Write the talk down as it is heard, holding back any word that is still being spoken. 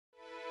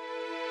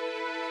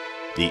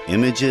The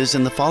images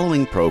in the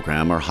following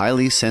program are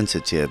highly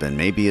sensitive and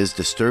may be as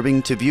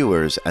disturbing to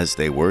viewers as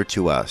they were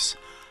to us.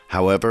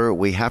 However,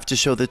 we have to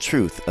show the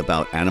truth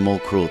about animal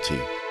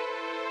cruelty.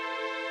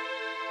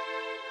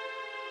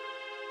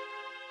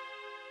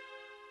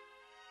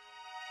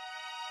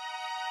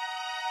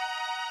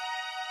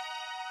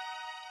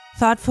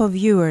 Thoughtful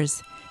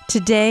viewers,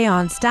 today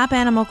on Stop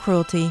Animal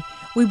Cruelty,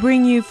 we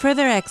bring you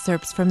further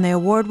excerpts from the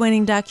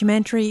award-winning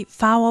documentary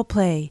Fowl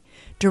Play,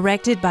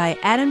 directed by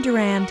Adam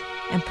Durand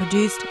and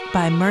produced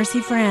by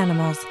Mercy for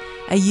Animals,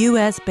 a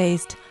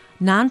U.S.-based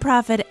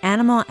nonprofit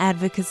animal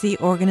advocacy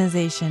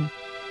organization.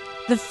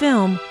 The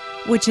film,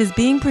 which is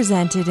being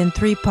presented in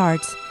 3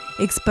 parts,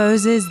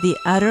 exposes the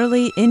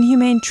utterly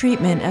inhumane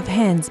treatment of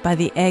hens by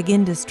the egg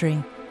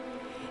industry.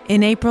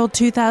 In April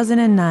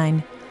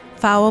 2009,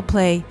 Fowl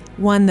Play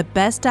won the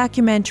Best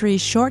Documentary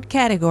Short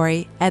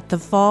category at the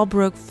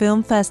Fallbrook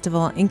Film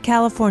Festival in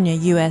California,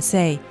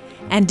 USA,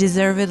 and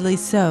deservedly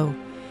so.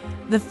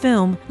 The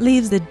film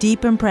leaves a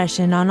deep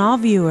impression on all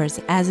viewers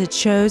as it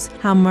shows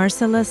how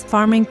merciless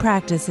farming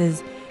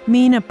practices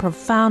mean a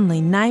profoundly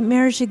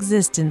nightmarish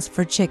existence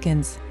for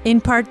chickens.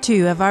 In Part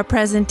 2 of our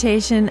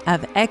presentation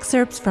of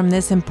excerpts from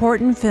this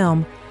important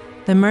film,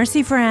 the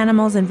Mercy for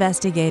Animals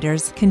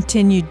investigators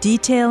continue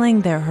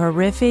detailing their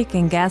horrific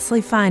and ghastly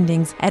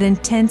findings at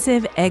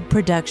intensive egg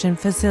production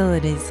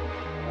facilities.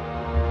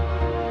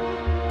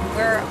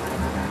 We're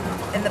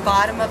in the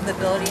bottom of the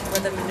building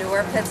where the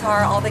manure pits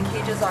are. All the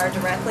cages are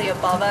directly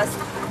above us.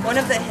 One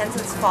of the hens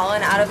has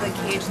fallen out of the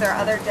cage. There are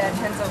other dead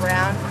hens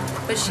around,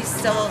 but she's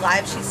still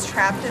alive. She's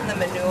trapped in the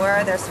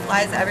manure. There's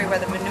flies everywhere.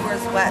 The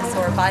manure's wet,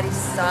 so her body's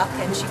stuck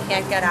and she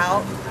can't get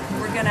out.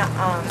 We're gonna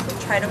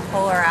try to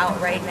pull her out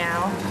right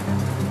now.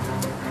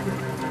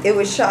 It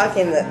was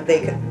shocking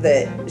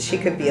that she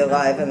could be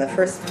alive in the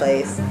first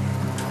place.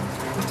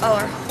 Oh,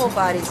 her whole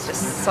body's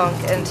just sunk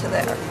into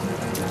there.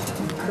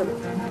 Her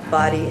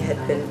body had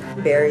been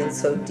buried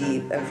so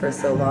deep and for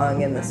so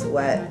long in this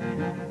wet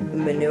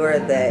manure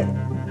that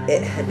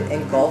it had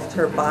engulfed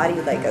her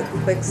body like a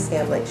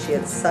quicksand, like she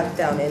had sucked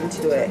down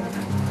into it.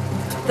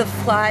 The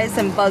flies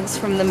and bugs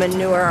from the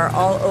manure are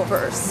all over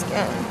her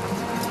skin.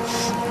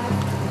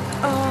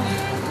 Oh.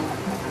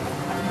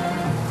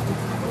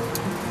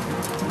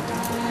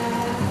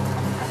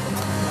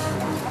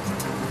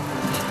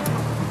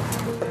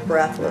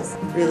 Breath was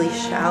really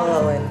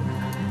shallow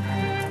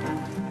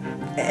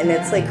and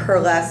it's like her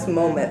last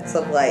moments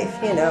of life,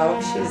 you know,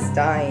 she's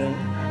dying.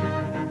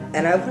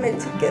 And I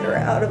wanted to get her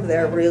out of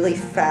there really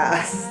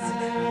fast.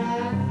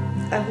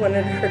 I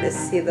wanted her to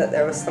see that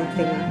there was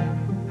something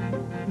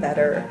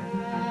better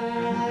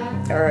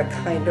or a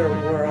kinder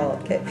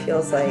world. It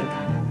feels like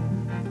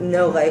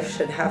no life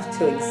should have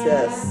to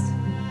exist,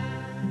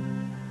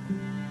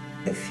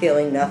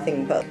 feeling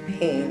nothing but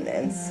pain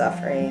and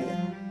suffering.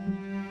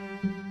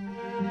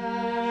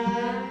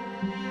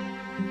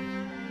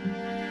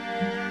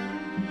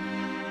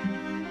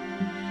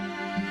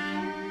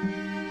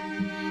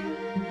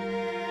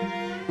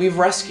 We've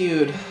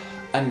rescued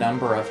a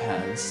number of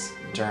hens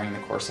during the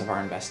course of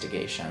our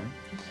investigation,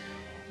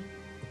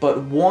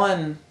 but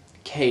one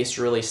case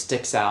really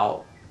sticks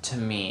out to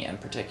me in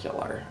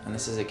particular, and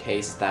this is a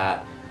case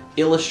that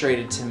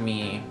illustrated to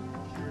me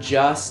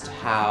just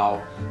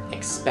how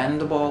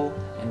expendable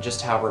and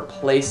just how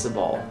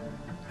replaceable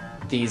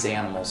these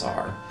animals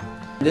are.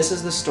 This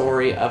is the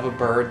story of a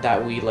bird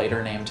that we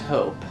later named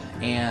Hope,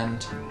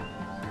 and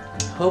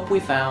Hope we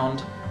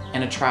found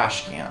in a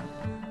trash can.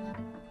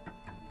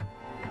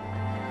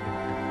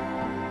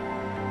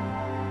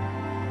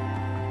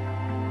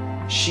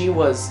 She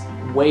was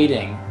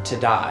waiting to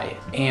die,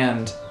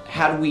 and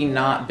had we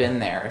not been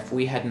there, if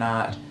we had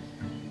not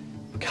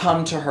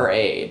come to her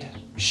aid,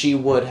 she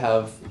would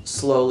have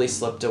slowly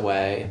slipped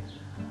away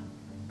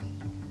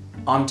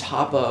on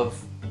top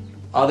of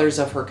others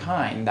of her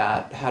kind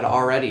that had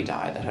already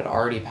died, that had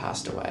already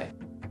passed away.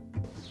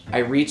 I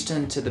reached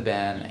into the bin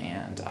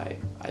and I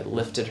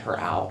lifted her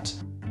out.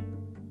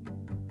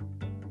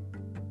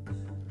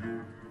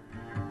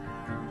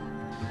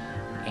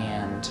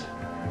 And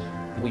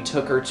we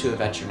took her to a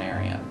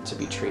veterinarian to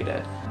be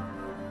treated.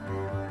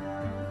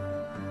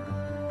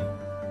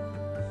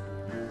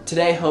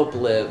 Today, Hope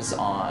lives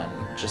on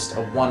just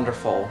a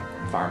wonderful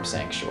farm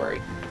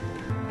sanctuary.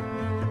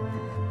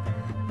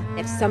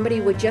 If somebody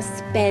would just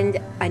spend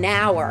an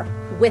hour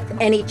with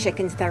any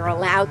chickens that are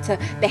allowed to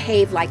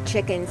behave like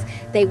chickens,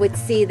 they would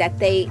see that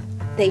they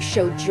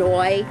show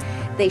joy,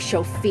 they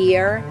show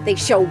fear, they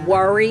show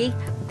worry.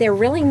 They're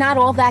really not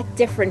all that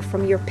different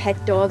from your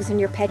pet dogs and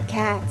your pet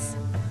cats.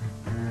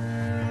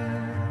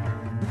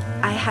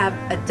 I have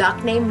a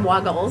duck named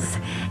Wuggles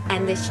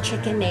and this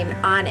chicken named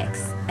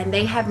Onyx, and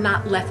they have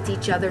not left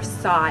each other's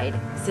side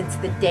since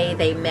the day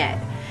they met.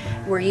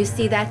 Where you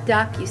see that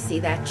duck, you see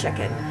that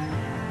chicken.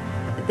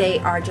 They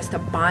are just a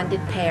bonded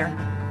pair.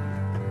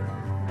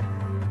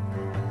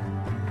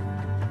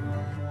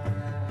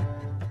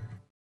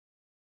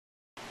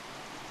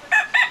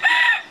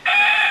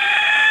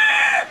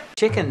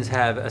 Chickens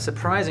have a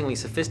surprisingly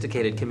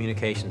sophisticated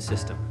communication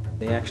system.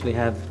 They actually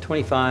have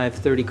 25,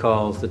 30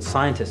 calls that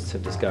scientists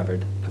have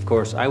discovered. Of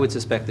course, I would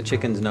suspect the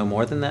chickens know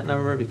more than that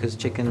number because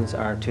chickens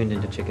are tuned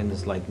into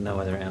chickens like no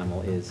other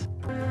animal is.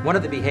 One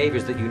of the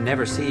behaviors that you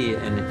never see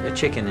in a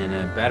chicken in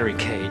a battery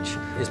cage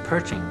is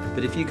perching.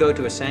 But if you go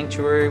to a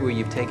sanctuary where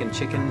you've taken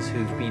chickens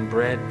who've been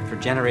bred for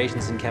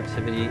generations in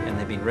captivity and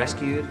they've been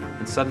rescued,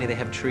 and suddenly they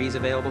have trees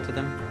available to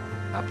them,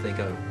 up they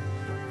go.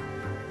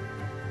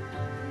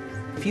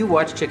 If you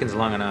watch chickens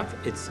long enough,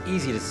 it's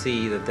easy to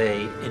see that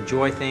they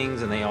enjoy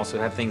things and they also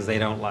have things they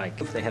don't like.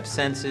 They have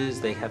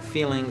senses, they have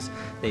feelings,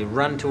 they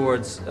run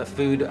towards a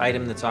food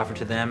item that's offered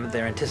to them,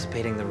 they're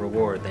anticipating the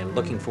reward, they're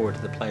looking forward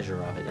to the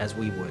pleasure of it, as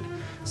we would.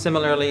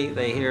 Similarly,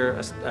 they hear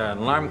an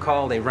alarm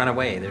call, they run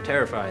away, they're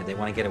terrified, they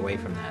want to get away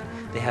from that.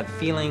 They have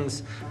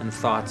feelings and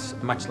thoughts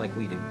much like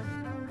we do.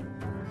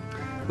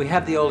 We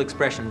have the old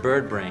expression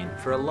bird brain.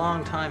 For a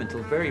long time,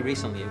 until very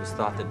recently, it was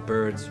thought that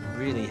birds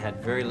really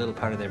had very little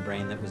part of their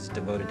brain that was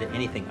devoted to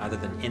anything other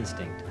than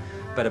instinct.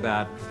 But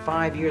about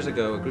 5 years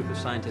ago, a group of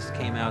scientists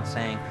came out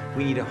saying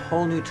we need a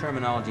whole new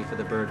terminology for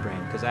the bird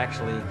brain, because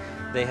actually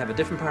they have a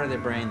different part of their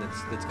brain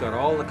that's got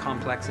all the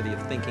complexity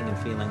of thinking and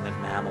feeling that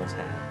mammals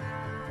have.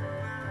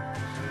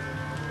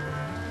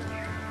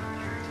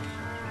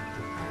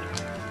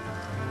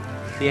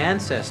 The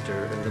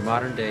ancestor of the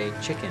modern-day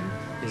chicken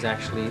is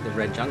actually the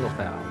red jungle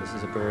fowl. This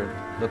is a bird,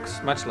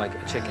 looks much like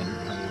a chicken,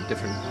 only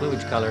different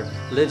plumage color,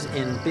 lives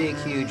in big,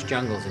 huge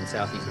jungles in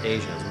Southeast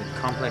Asia with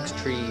complex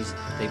trees.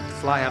 They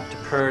fly up to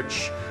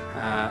perch.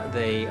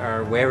 They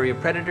are wary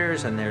of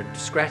predators, and they're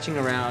scratching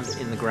around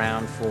in the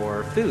ground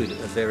for food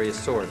of various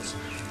sorts.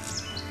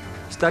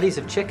 Studies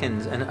of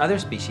chickens and other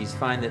species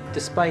find that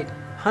despite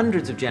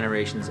hundreds of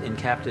generations in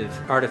captive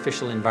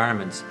artificial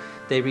environments,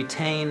 they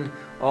retain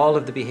all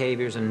of the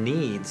behaviors and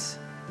needs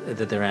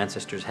that their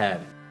ancestors had.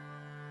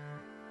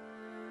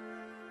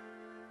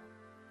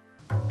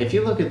 If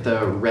you look at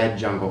the red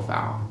jungle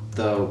fowl,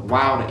 the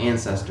wild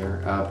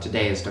ancestor of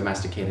today's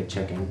domesticated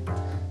chicken,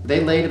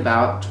 they laid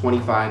about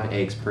 25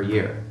 eggs per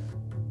year.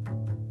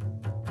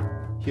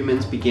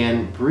 Humans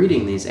began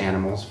breeding these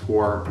animals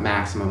for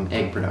maximum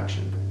egg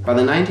production. By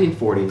the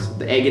 1940s,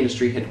 the egg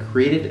industry had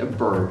created a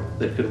bird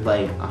that could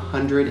lay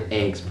 100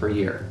 eggs per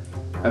year.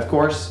 Of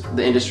course,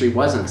 the industry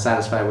wasn't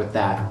satisfied with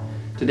that.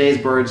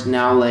 Today's birds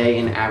now lay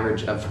an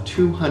average of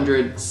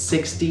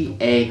 260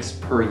 eggs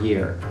per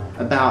year,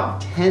 about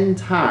 10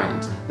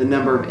 times the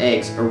number of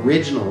eggs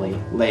originally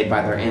laid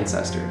by their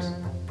ancestors.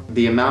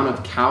 The amount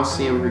of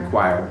calcium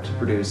required to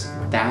produce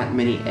that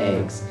many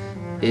eggs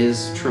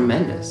is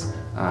tremendous.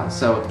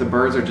 So if the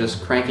birds are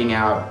just cranking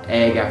out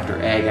egg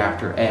after egg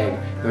after egg,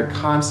 they're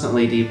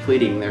constantly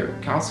depleting their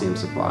calcium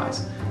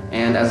supplies.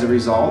 And as a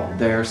result,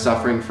 they're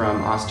suffering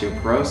from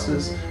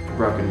osteoporosis,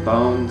 broken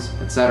bones,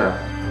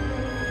 etc.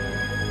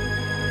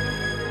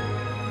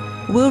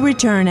 We'll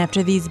return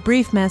after these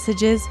brief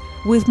messages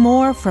with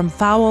more from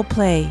Fowl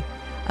Play,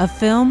 a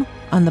film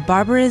on the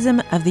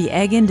barbarism of the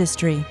egg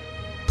industry.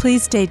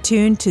 Please stay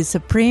tuned to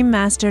Supreme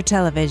Master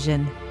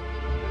Television.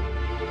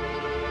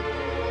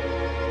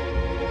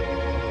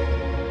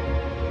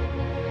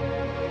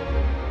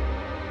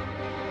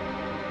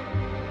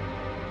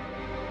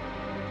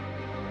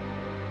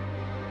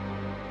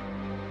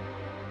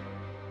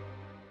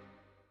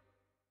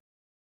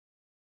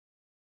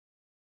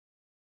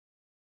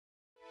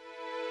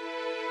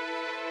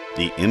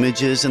 The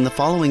images in the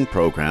following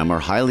program are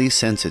highly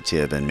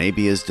sensitive and may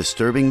be as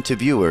disturbing to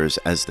viewers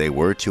as they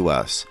were to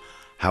us.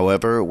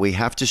 However, we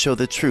have to show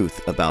the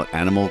truth about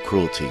animal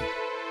cruelty.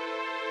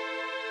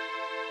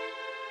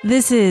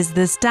 This is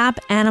the Stop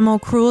Animal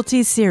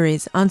Cruelty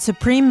series on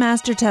Supreme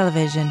Master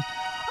Television.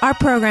 Our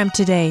program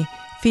today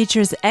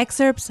features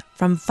excerpts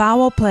from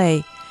Fowl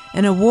Play,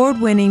 an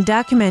award-winning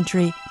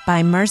documentary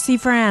by Mercy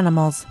for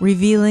Animals,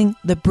 revealing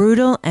the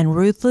brutal and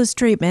ruthless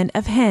treatment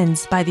of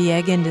hens by the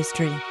egg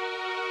industry.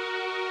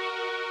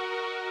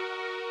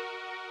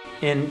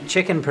 In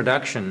chicken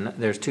production,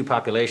 there's two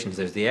populations.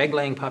 There's the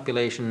egg-laying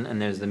population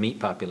and there's the meat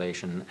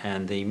population.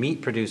 And the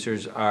meat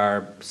producers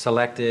are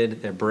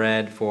selected, they're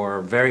bred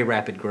for very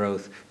rapid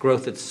growth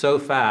that's so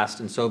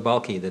fast and so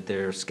bulky that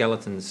their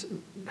skeletons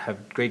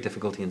have great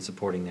difficulty in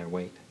supporting their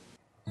weight.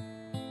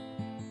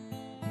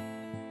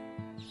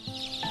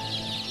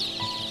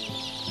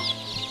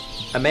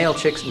 A male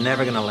chick's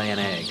never going to lay an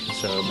egg,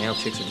 so male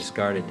chicks are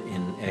discarded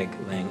in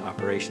egg-laying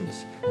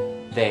operations.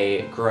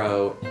 They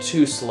grow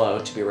too slow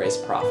to be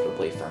raised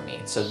profitably for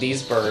meat. So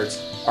these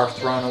birds are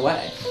thrown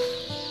away.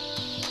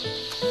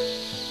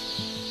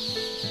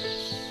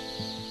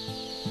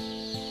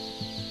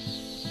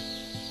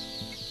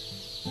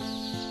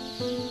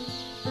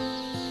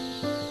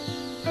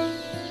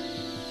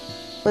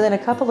 Within a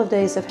couple of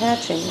days of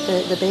hatching,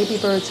 the baby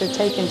birds are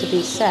taken to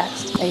be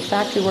sexed. A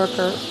factory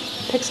worker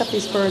picks up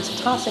these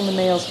birds, tossing the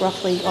males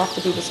roughly off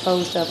to be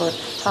disposed of, or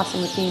tossing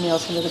the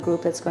females into the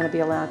group that's going to be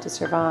allowed to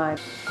survive.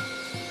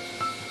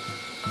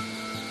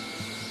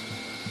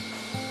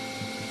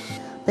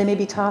 They may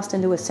be tossed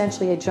into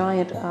essentially a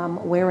giant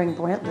wearing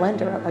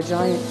blender, a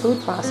giant food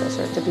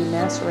processor, to be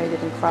macerated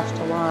and crushed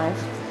alive.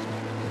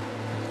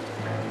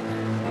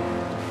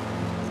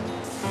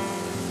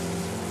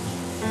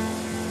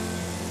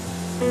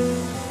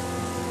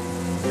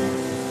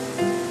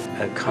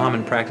 A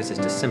common practice is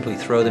to simply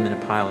throw them in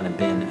a pile in a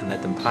bin and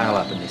let them pile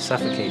up, and they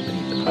suffocate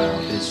beneath the pile.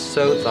 It is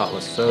so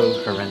thoughtless,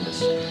 so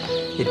horrendous.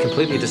 It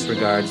completely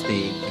disregards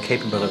the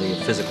capability of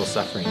physical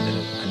suffering that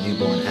a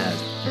newborn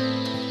has.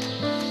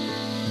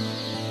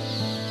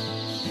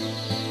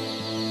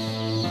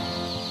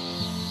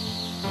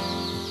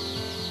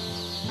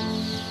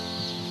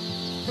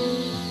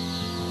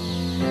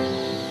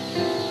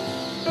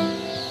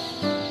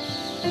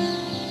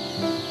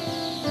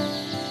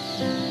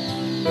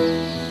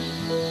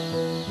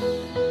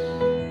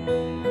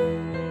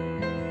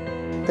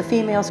 The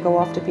females go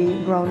off to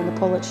be grown in the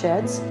pullet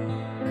sheds.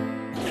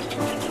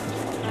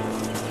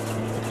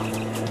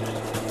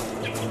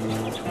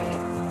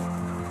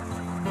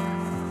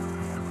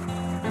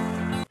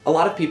 A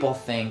lot of people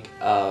think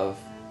of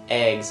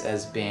eggs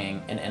as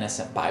being an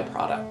innocent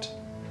byproduct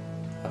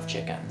of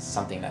chickens,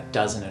 something that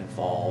doesn't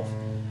involve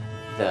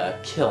the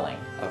killing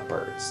of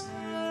birds.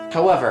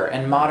 However,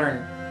 in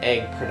modern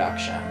egg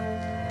production,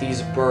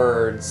 these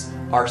birds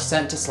are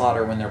sent to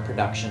slaughter when their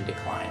production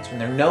declines. When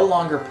they're no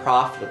longer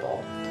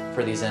profitable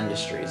for these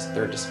industries,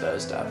 they're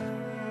disposed of.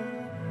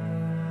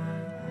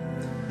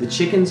 The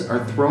chickens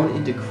are thrown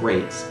into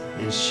crates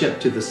and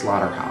shipped to the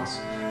slaughterhouse,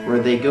 where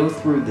they go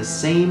through the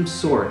same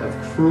sort of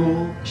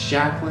cruel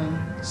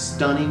shackling,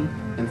 stunning,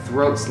 and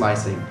throat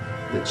slicing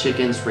that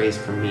chickens raised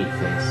for meat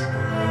face.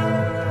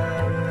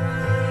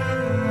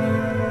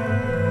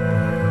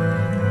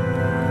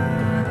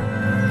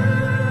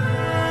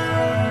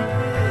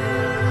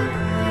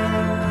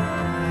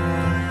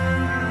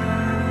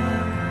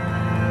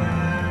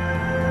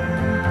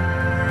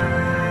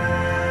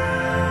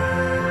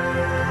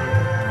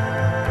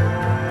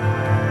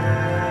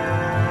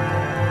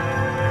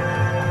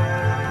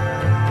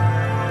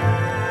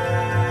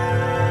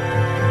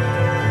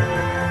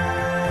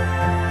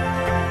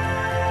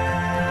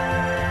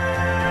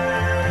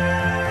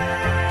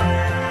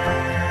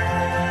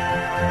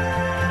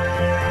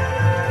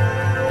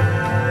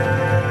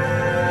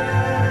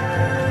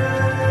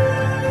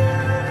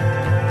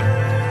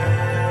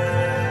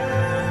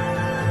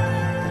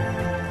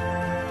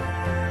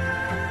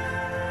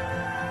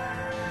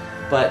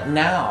 But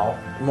now,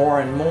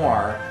 more and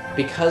more,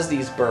 because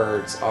these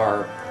birds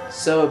are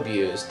so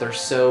abused, they're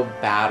so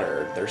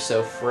battered, they're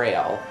so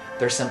frail,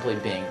 they're simply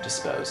being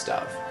disposed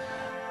of.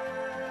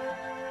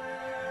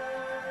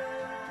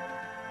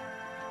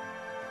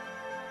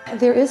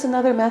 There is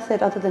another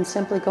method other than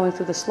simply going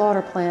through the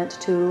slaughter plant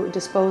to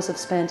dispose of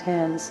spent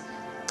hens,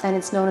 and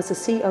it's known as a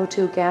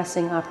CO2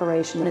 gassing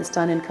operation. It's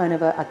done in kind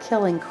of a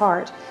killing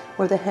cart,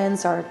 where the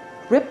hens are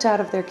ripped out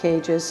of their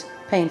cages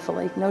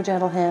painfully, no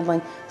gentle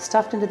handling,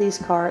 stuffed into these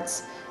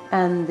carts,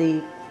 and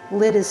the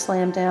lid is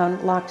slammed down,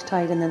 locked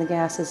tight, and then the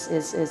gas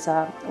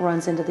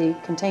runs into the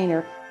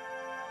container.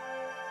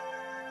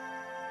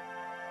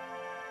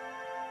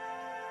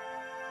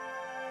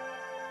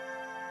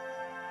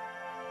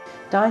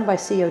 Dying by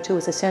CO2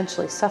 is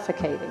essentially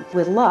suffocating.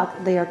 With luck,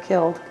 they are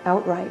killed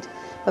outright.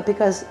 But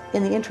because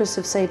in the interest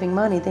of saving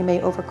money, they may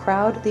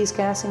overcrowd these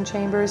gassing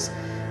chambers,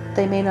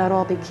 they may not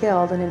all be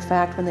killed, and in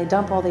fact, when they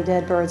dump all the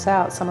dead birds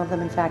out, some of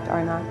them in fact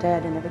are not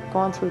dead and have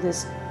gone through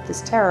this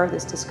terror,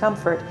 this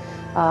discomfort,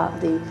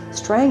 the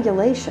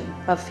strangulation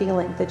of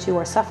feeling that you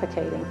are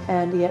suffocating,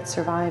 and yet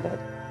survive it.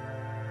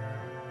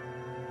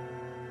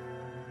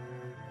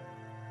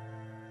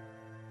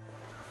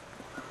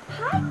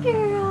 Hi,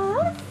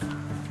 girls.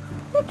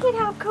 Look at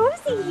how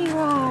cozy you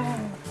are.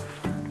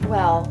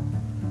 Well,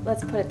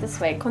 let's put it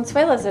this way.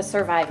 Consuela's a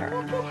survivor.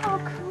 Look at how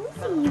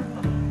cozy you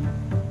are.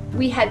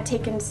 We had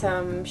taken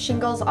some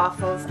shingles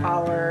off of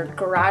our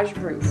garage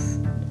roof.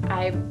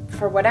 I,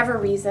 for whatever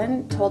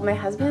reason, told my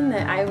husband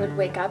that I would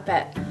wake up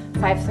at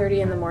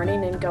 5:30 in the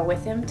morning and go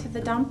with him to the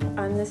dump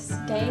on this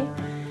day.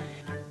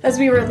 As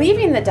we were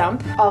leaving the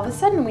dump, all of a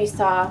sudden we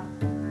saw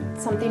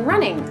something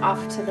running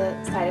off to the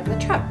side of the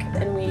truck,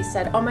 and we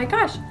said, "Oh my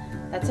gosh,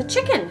 that's a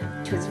chicken."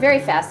 She was very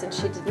fast and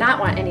she did not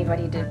want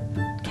anybody to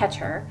catch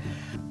her.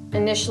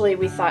 Initially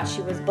we thought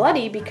she was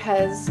bloody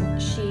because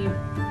she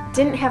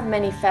didn't have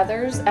many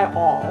feathers at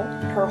all.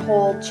 Her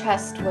whole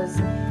chest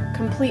was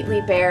completely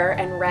bare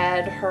and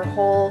red. Her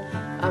whole,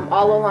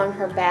 all along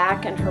her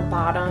back and her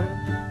bottom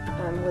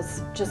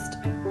was just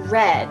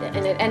red,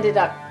 and it ended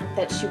up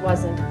that she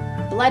wasn't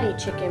bloody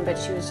chicken, but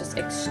she was just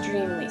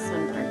extremely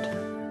sunburned.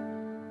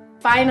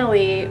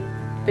 Finally,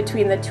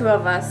 between the two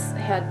of us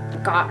had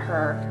got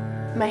her.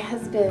 My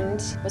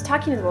husband was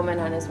talking to the woman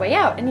on his way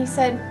out, and he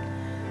said,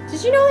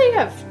 "Did you know that you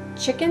have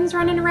chickens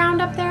running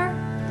around up there?"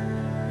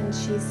 And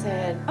she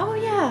said, "Oh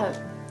yeah,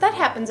 that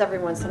happens every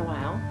once in a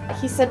while."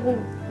 He said, "Well,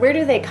 where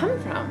do they come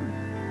from?"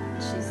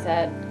 She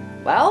said,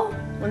 "Well,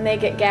 when they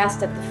get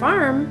gassed at the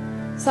farm,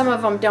 some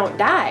of them don't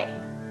die."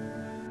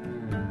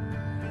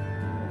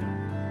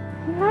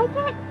 You like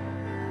it?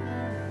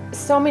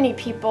 So many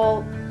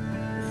people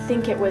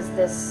think it was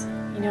this,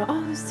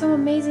 oh, it was so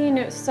amazing,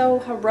 it was so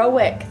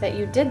heroic that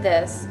you did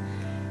this.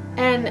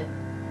 And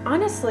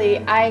honestly,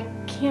 I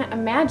can't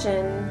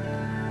imagine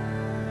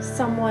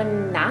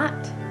someone not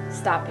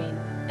stopping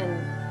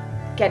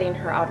and getting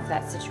her out of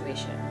that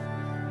situation.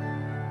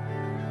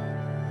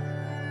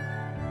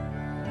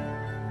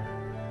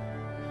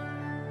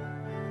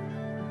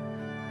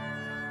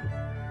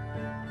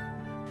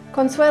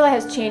 Consuela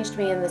has changed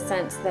me in the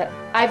sense that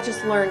I've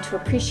just learned to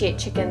appreciate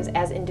chickens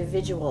as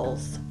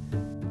individuals.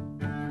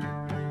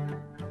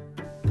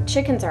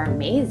 Chickens are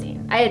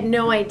amazing. I had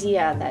no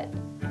idea that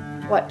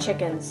what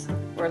chickens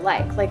were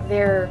like. Like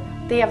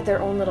they have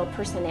their own little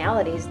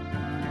personalities.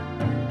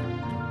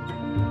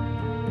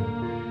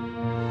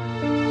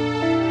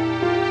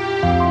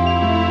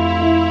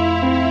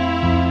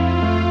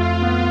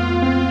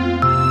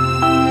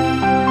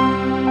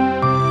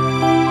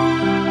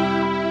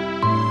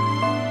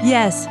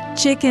 Yes,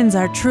 chickens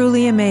are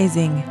truly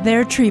amazing.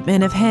 Their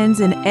treatment of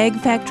hens in egg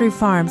factory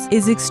farms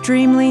is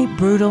extremely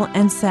brutal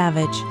and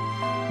savage.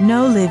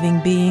 No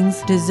living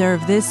beings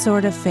deserve this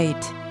sort of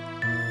fate.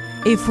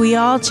 If we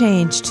all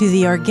change to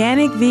the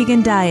organic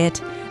vegan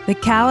diet, the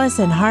callous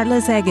and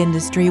heartless egg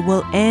industry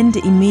will end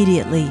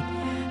immediately.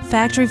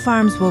 Factory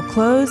farms will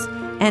close,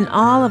 and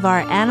all of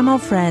our animal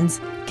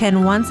friends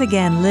can once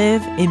again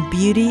live in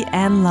beauty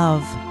and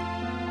love.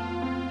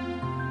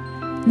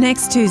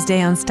 Next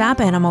Tuesday on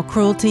Stop Animal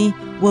Cruelty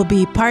will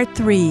be part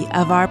 3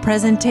 of our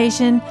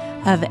presentation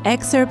of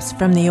excerpts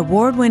from the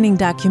award-winning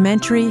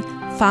documentary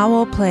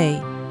Fowl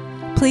Play.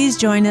 Please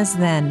join us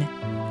then.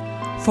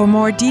 For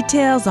more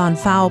details on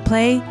Fowl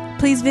Play,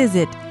 please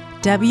visit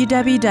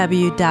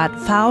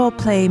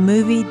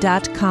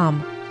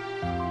www.fowlplaymovie.com.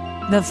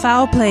 The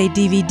Fowl Play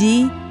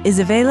DVD is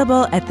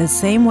available at the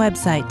same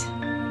website.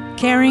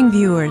 Caring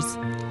viewers,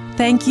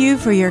 thank you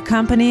for your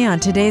company on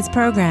today's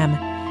program.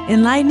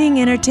 Enlightening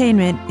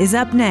entertainment is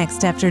up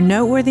next after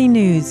noteworthy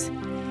news.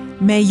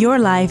 May your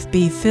life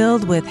be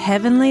filled with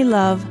heavenly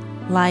love,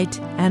 light,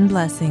 and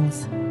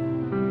blessings.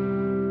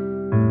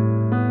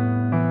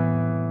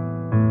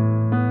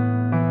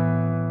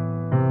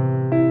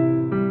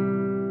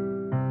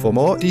 For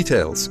more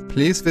details,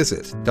 please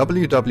visit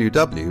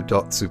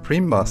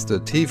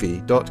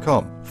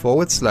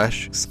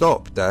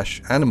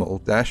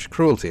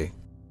www.suprememastertv.com/stop-animal-cruelty.